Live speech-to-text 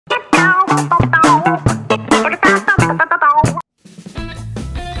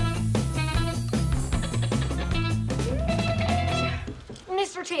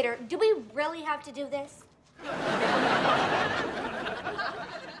have to do this?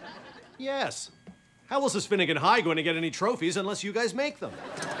 Yes. How else is Finnegan High going to get any trophies unless you guys make them?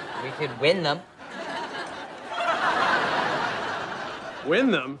 We could win them.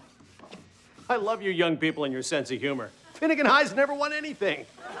 Win them? I love you young people and your sense of humor. Finnegan High's never won anything.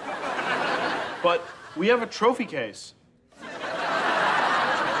 But we have a trophy case.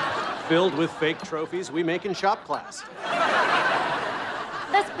 Filled with fake trophies we make in shop class.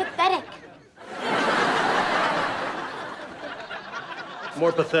 That's pathetic.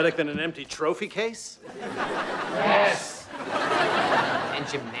 More pathetic than an empty trophy case? Yes. And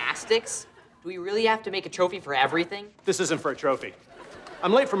gymnastics? Do we really have to make a trophy for everything? This isn't for a trophy.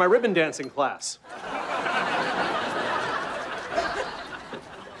 I'm late for my ribbon dancing class.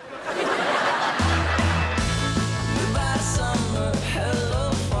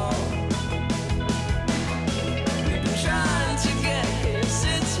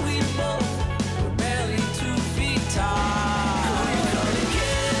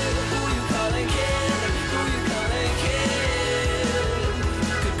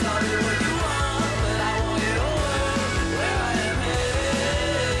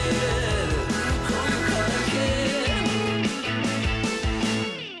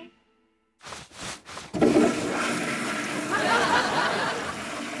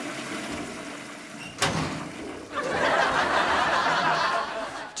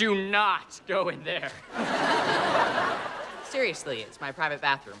 Do not go in there. Seriously, it's my private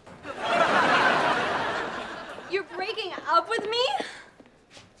bathroom. You're breaking up with me?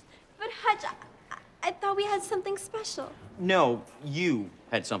 But Hutch, I thought we had something special. No, you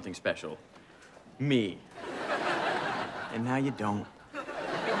had something special. Me. And now you don't.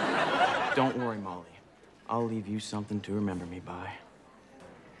 Don't worry, Molly. I'll leave you something to remember me by.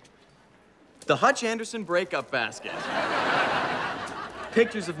 The Hutch Anderson breakup basket.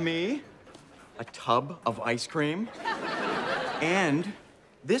 Pictures of me, a tub of ice cream, and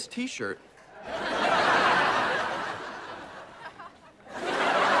this T-shirt.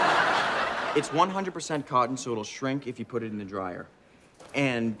 It's 100% cotton, so it'll shrink if you put it in the dryer.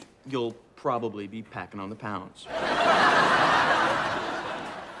 And you'll probably be packing on the pounds.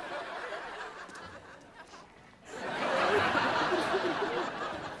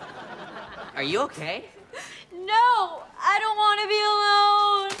 Are you okay? No, I don't want to be alone.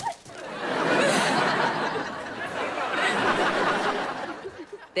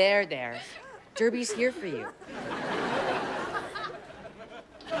 There. Derby's here for you.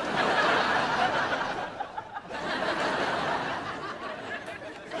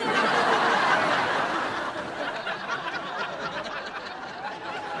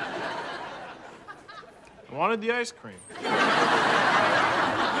 I wanted the ice cream.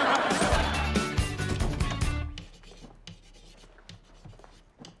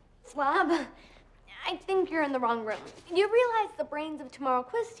 Slab, I think you're in the wrong room. You realize the Brains of Tomorrow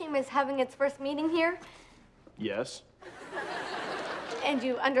quiz team is having its first meeting here? Yes. And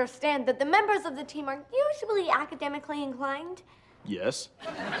you understand that the members of the team are usually academically inclined? Yes.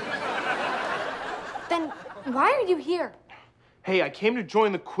 Then why are you here? Hey, I came to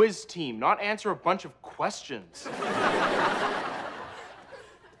join the quiz team, not answer a bunch of questions.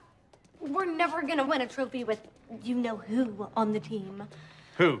 We're never gonna win a trophy with you-know-who on the team.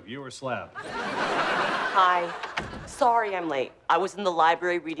 Who? You or Slab? Hi. Sorry I'm late. I was in the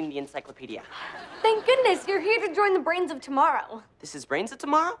library reading the encyclopedia. Thank goodness you're here to join the Brains of Tomorrow. This is Brains of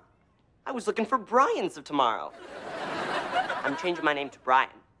Tomorrow? I was looking for Brian's of Tomorrow. I'm changing my name to Brian.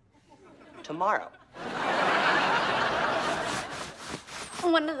 Tomorrow.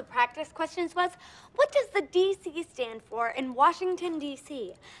 One of the practice questions was, what does the DC stand for in Washington,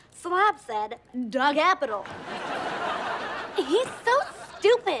 D.C.? Slab said, Doug Apatow. He's so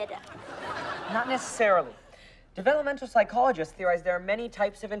stupid. Not necessarily. Developmental psychologists theorize there are many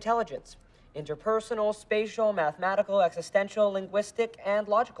types of intelligence. Interpersonal, spatial, mathematical, existential, linguistic, and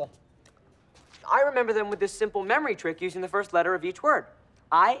logical. I remember them with this simple memory trick using the first letter of each word.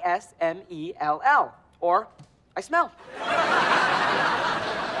 I-S-M-E-L-L, or I smell.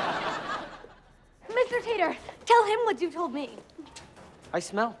 Mr. Tater, tell him what you told me. I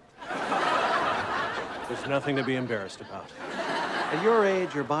smell. There's nothing to be embarrassed about. At your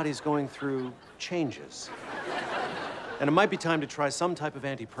age, your body's going through changes. And it might be time to try some type of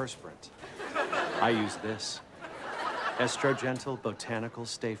antiperspirant. I use this. Estrogental Botanical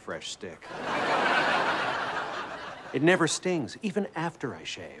Stay Fresh Stick. It never stings, even after I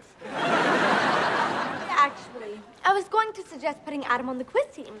shave. Actually, I was going to suggest putting Adam on the quiz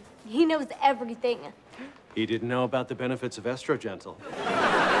team. He knows everything. He didn't know about the benefits of Estrogental.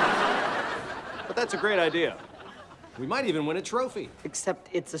 But that's a great idea. We might even win a trophy. Except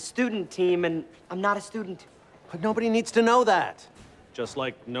it's a student team, and I'm not a student. But nobody needs to know that. Just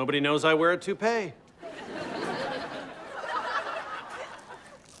like nobody knows I wear a toupee.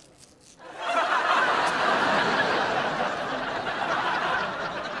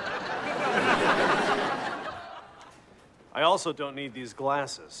 I also don't need these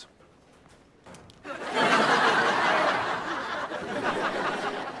glasses.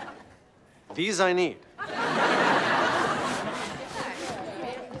 These I need.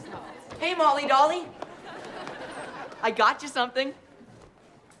 Hey, Molly Dolly. I got you something.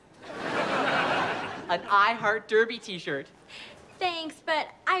 An I Heart Derby t-shirt. Thanks, but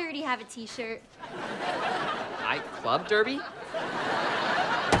I already have a t-shirt. I Club Derby?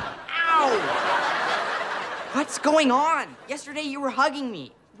 Ow! What's going on? Yesterday you were hugging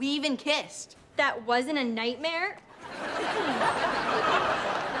me. We even kissed. That wasn't a nightmare?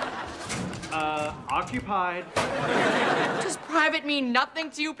 Occupied. Does private mean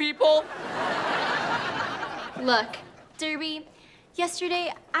nothing to you people? Look, Derby,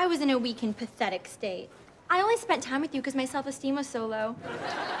 yesterday I was in a weak and pathetic state. I only spent time with you because my self-esteem was so low.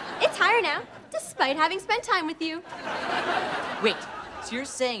 It's higher now, despite having spent time with you. Wait, so you're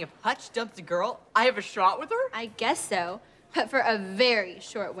saying if Hutch dumps a girl, I have a shot with her? I guess so, but for a very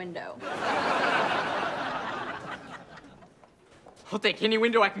short window. I'll take any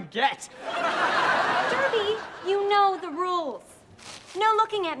window I can get. Derby, you know the rules. No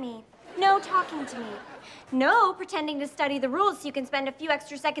looking at me. No talking to me. No pretending to study the rules so you can spend a few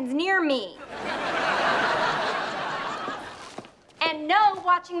extra seconds near me. And no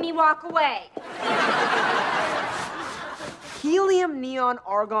watching me walk away. Helium, neon,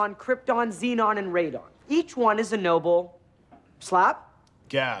 argon, krypton, xenon, and radon. Each one is a noble... Slap?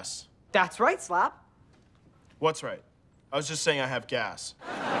 Gas. That's right, Slap. What's right? I was just saying I have gas.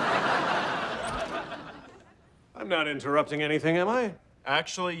 I'm not interrupting anything, am I?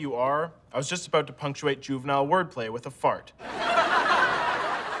 Actually, you are. I was just about to punctuate juvenile wordplay with a fart.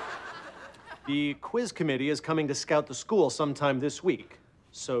 The quiz committee is coming to scout the school sometime this week.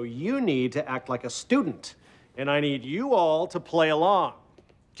 So you need to act like a student. And I need you all to play along.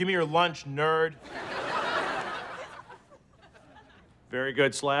 Give me your lunch, nerd. Very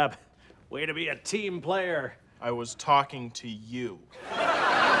good, Slab. Way to be a team player. I was talking to you.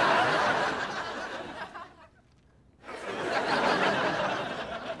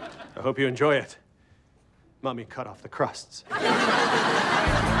 I hope you enjoy it. Mommy cut off the crusts.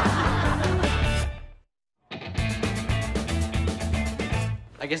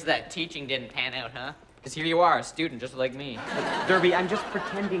 I guess that teaching didn't pan out, huh? Because here you are, a student just like me. Derby, I'm just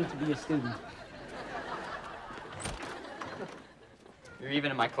pretending to be a student. You're even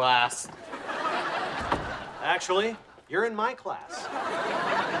in my class. Actually, you're in my class.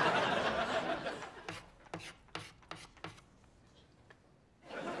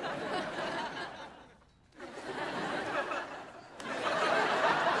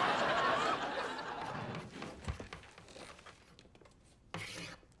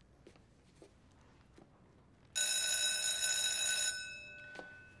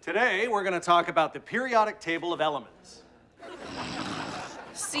 Today, we're going to talk about the periodic table of elements.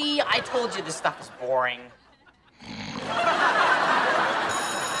 See, I told you this stuff is boring.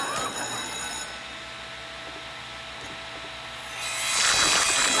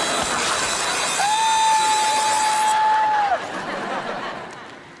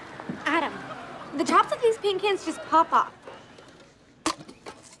 Adam, the tops of these paint cans just pop off.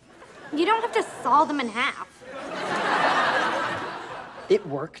 You don't have to saw them in half. It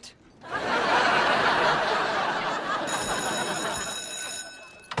worked.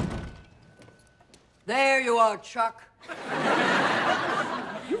 There you are, Chuck.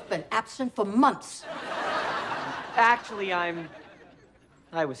 You've been absent for months. Actually, I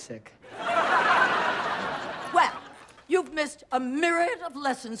was sick. Well, you've missed a myriad of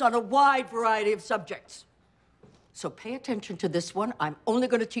lessons on a wide variety of subjects. So pay attention to this one. I'm only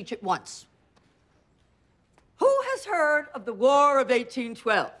going to teach it once. Who has heard of the War of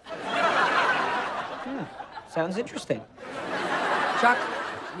 1812? Sounds interesting. Chuck,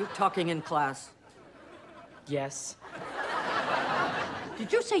 you talking in class? Yes.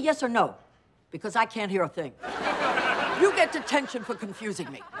 Did you say yes or no? Because I can't hear a thing. You get detention for confusing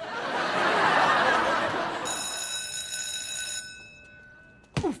me.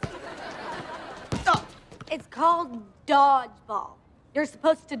 Oh, it's called dodgeball. You're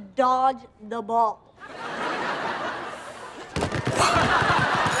supposed to dodge the ball.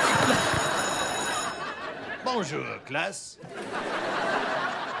 Bonjour, classe.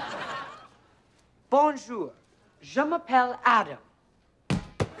 Bonjour. Je m'appelle Adam.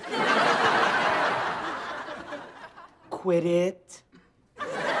 quit it.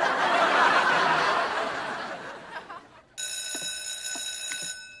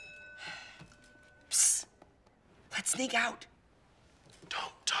 Psst. Let's sneak out.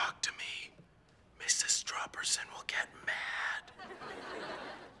 Don't talk to me. Mrs. Stropperson will get mad.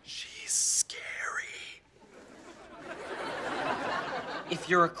 She's scary. If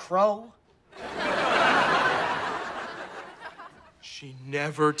you're a crow. She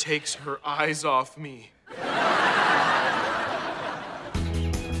never takes her eyes off me.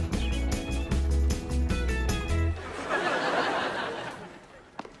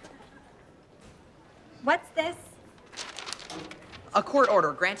 What's this? A court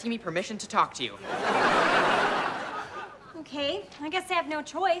order granting me permission to talk to you. Okay, I guess I have no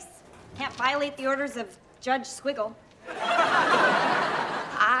choice. Can't violate the orders of Judge Squiggle.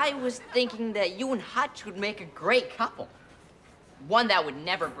 I was thinking that you and Hutch would make a great couple. One that would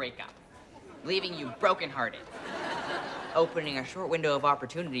never break up, leaving you brokenhearted. Opening a short window of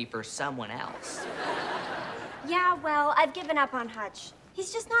opportunity for someone else. Yeah, well, I've given up on Hutch.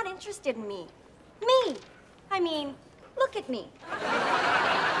 He's just not interested in me. Me! I mean, look at me.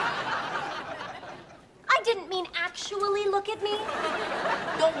 I didn't mean actually look at me.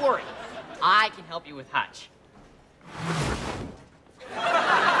 Don't worry, I can help you with Hutch.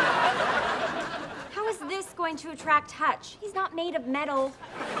 How is this going to attract Hutch? He's not made of metal.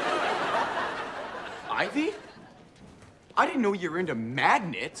 Ivy? I didn't know you were into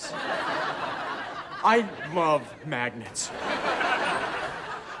magnets. I love magnets.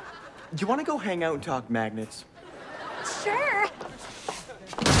 Do you want to go hang out and talk magnets? Sure.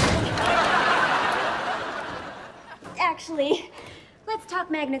 Actually, let's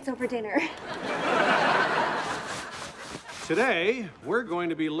talk magnets over dinner. Today, we're going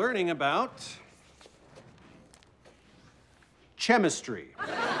to be learning about chemistry.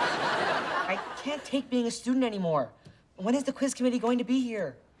 I can't take being a student anymore. When is the quiz committee going to be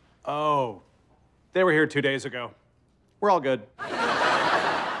here? Oh, they were here 2 days ago. We're all good.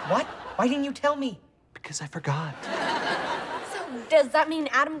 What? Why didn't you tell me? Because I forgot. So, does that mean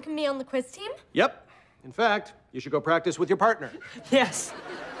Adam can be on the quiz team? Yep. In fact, you should go practice with your partner. Yes.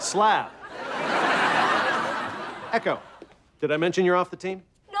 Slab. Echo, did I mention you're off the team?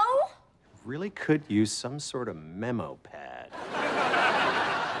 No. Really could use some sort of memo pad.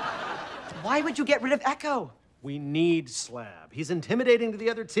 Why would you get rid of Echo? We need Slab. He's intimidating to the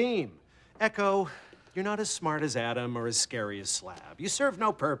other team. Echo, you're not as smart as Adam or as scary as Slab. You serve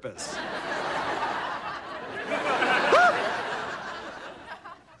no purpose.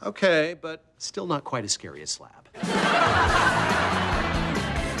 Okay, but still not quite as scary as Slab.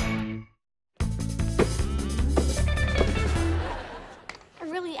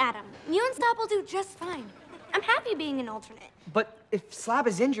 Really, Adam, you and Slab will do just fine. I'm happy being an alternate. But if Slab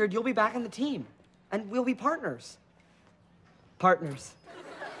is injured, you'll be back on the team. And we'll be partners. Partners.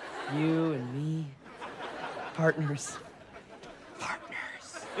 You and me. Partners.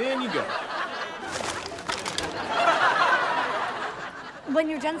 Partners. In you go. When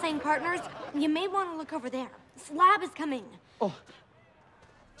you're done saying partners, you may want to look over there. Slab is coming. Oh.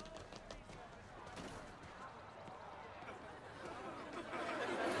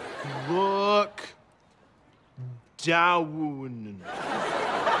 Look down.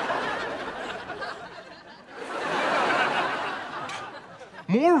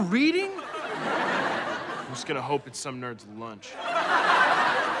 More reading? I'm just gonna hope it's some nerd's lunch.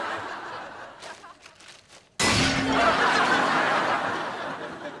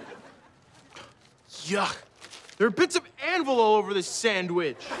 Yuck. There are bits of anvil all over this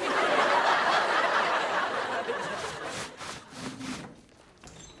sandwich.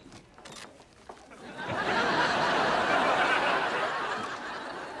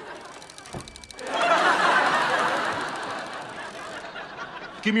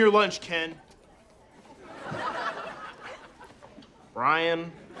 Give me your lunch, Ken.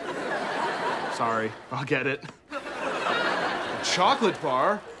 Brian. Sorry, I'll get it. A chocolate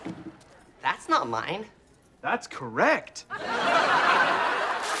bar? That's not mine. That's correct.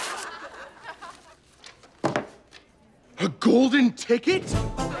 A golden ticket?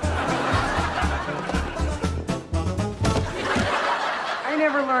 I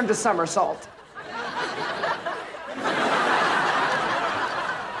never learned to somersault.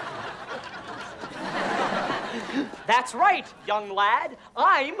 That's right, young lad.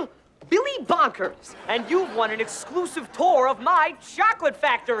 I'm Billy Bonkers, and you've won an exclusive tour of my chocolate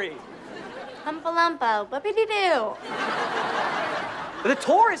factory. Humpa-lumpa, whoopity-doo. The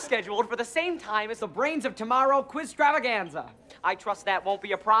tour is scheduled for the same time as the Brains of Tomorrow quiz extravaganza. I trust that won't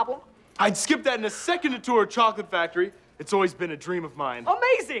be a problem. I'd skip that in a second to tour a chocolate factory. It's always been a dream of mine.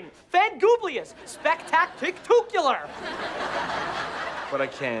 Amazing! Fangublious! Spectacular! But I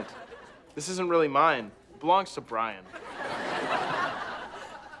can't. This isn't really mine. It belongs to Brian.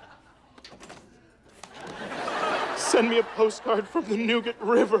 Send me a postcard from the Nougat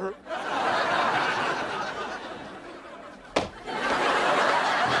River.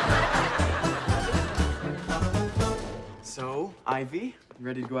 So, Ivy,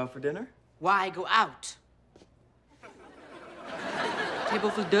 ready to go out for dinner? Why go out? Table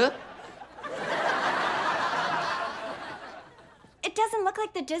for deux? It doesn't look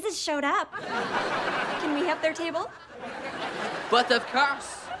like the Jizzes showed up. Can we have their table? But of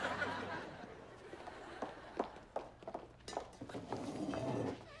course.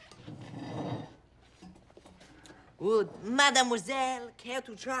 Would Mademoiselle care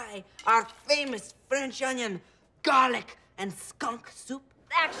to try our famous French onion, garlic, and skunk soup?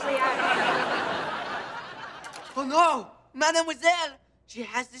 Actually, Oh no! Mademoiselle! She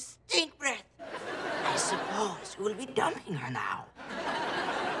has the stink breath. I suppose we'll be dumping her now.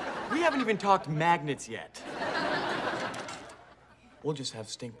 We haven't even talked magnets yet. We'll just have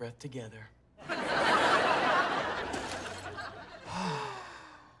stink breath together.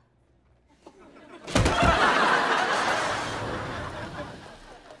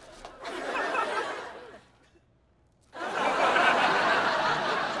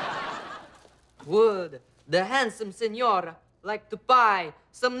 Would the handsome senora like to buy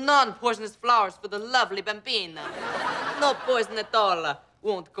some non-poisonous flowers for the lovely bambina? No poison at all.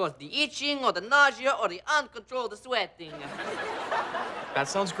 Won't cause the itching or the nausea or the uncontrolled sweating. That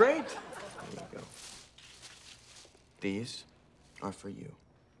sounds great. There you go. These are for you.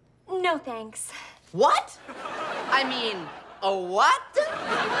 no thanks. What? I mean, a what?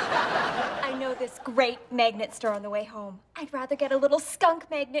 I know this great magnet store on the way home. I'd rather get a little skunk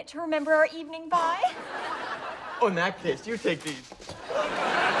magnet to remember our evening by. Oh, in that case, you take these.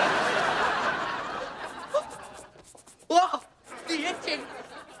 Oh, the itching,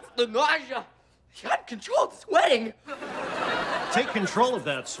 the nausea, the uncontrolled sweating. Take control of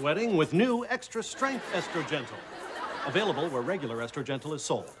that sweating with new extra strength Estrogental. Available where regular Estrogental is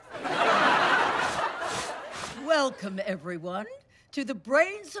sold. Welcome, everyone, to the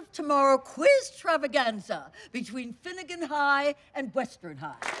Brains of Tomorrow quiz extravaganza between Finnegan High and Western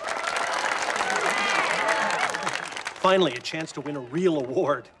High. Finally, a chance to win a real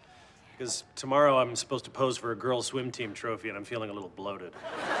award. Because tomorrow I'm supposed to pose for a girls' swim team trophy, and I'm feeling a little bloated.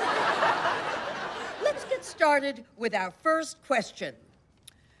 Let's get started with our first question.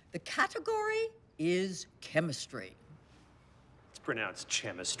 The category is chemistry. It's pronounced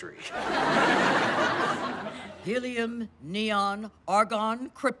chemistry. Helium, neon, argon,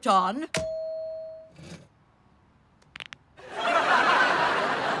 krypton.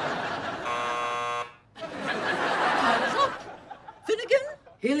 Time's up. Finnegan,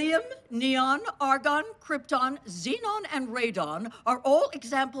 helium, neon, argon, krypton, xenon, and radon are all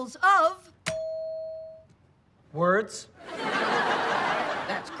examples of... Words?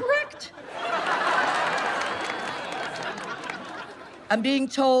 That's correct. I'm being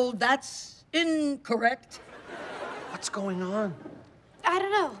told that's incorrect. What's going on? I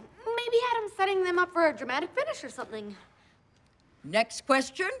don't know. Maybe Adam's setting them up for a dramatic finish or something. Next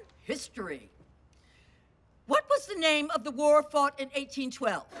question, history. What was the name of the war fought in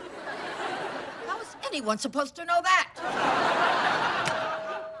 1812? How is anyone supposed to know that?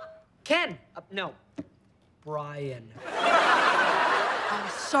 Ken. No. Brian. I'm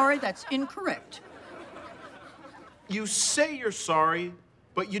sorry, that's incorrect. You say you're sorry,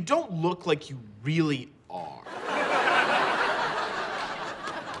 but you don't look like you really are.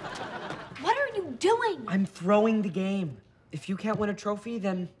 What are you doing? I'm throwing the game. If you can't win a trophy,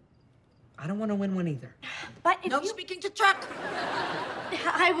 then I don't want to win one either. But if No you... speaking to Chuck.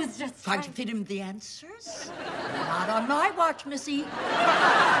 I was just Trying to feed him the answers? Not on my watch, Missy.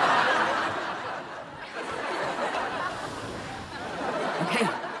 Okay,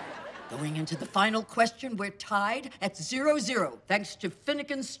 going into the final question, we're tied at 0-0, thanks to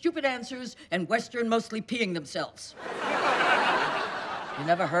Finnegan's stupid answers and Western mostly peeing themselves. You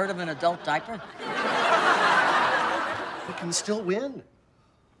never heard of an adult diaper? We can still win.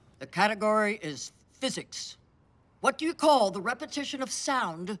 The category is physics. What do you call the repetition of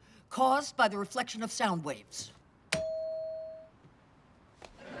sound caused by the reflection of sound waves?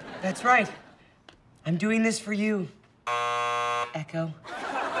 That's right. I'm doing this for you. Echo.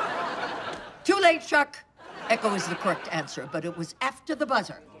 Too late, Chuck. Echo is the correct answer, but it was after the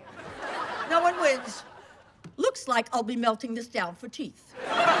buzzer. No one wins. Looks like I'll be melting this down for teeth.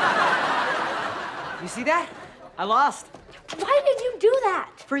 You see that? I lost. Why did you do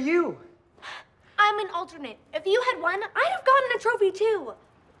that? For you. I I'm an alternate. If you had won, I'd have gotten a trophy too.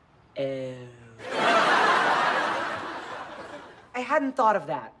 I hadn't thought of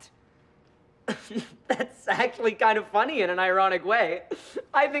that. That's actually kind of funny in an ironic way.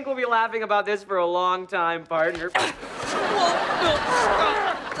 I think we'll be laughing about this for a long time, partner.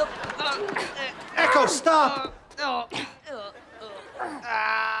 Echo, stop!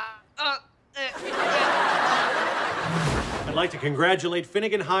 I'd like to congratulate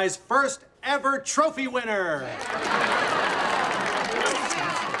Finnegan High's first ever trophy winner.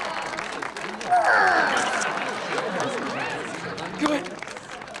 Good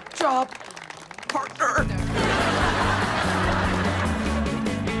job, partner.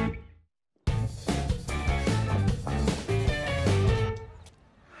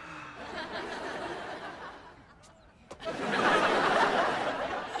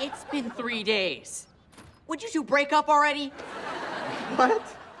 It's been 3 days. Would you two break up already? What?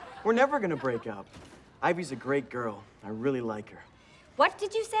 We're never gonna break up. Ivy's a great girl. I really like her. What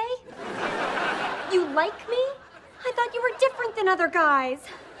did you say? You like me? I thought you were different than other guys.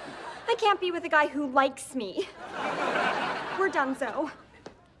 I can't be with a guy who likes me. We're donezo.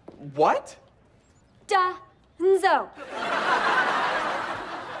 What? Donezo.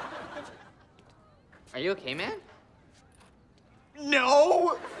 Are you okay, man?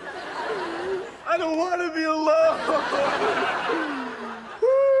 No! I don't want to be alone!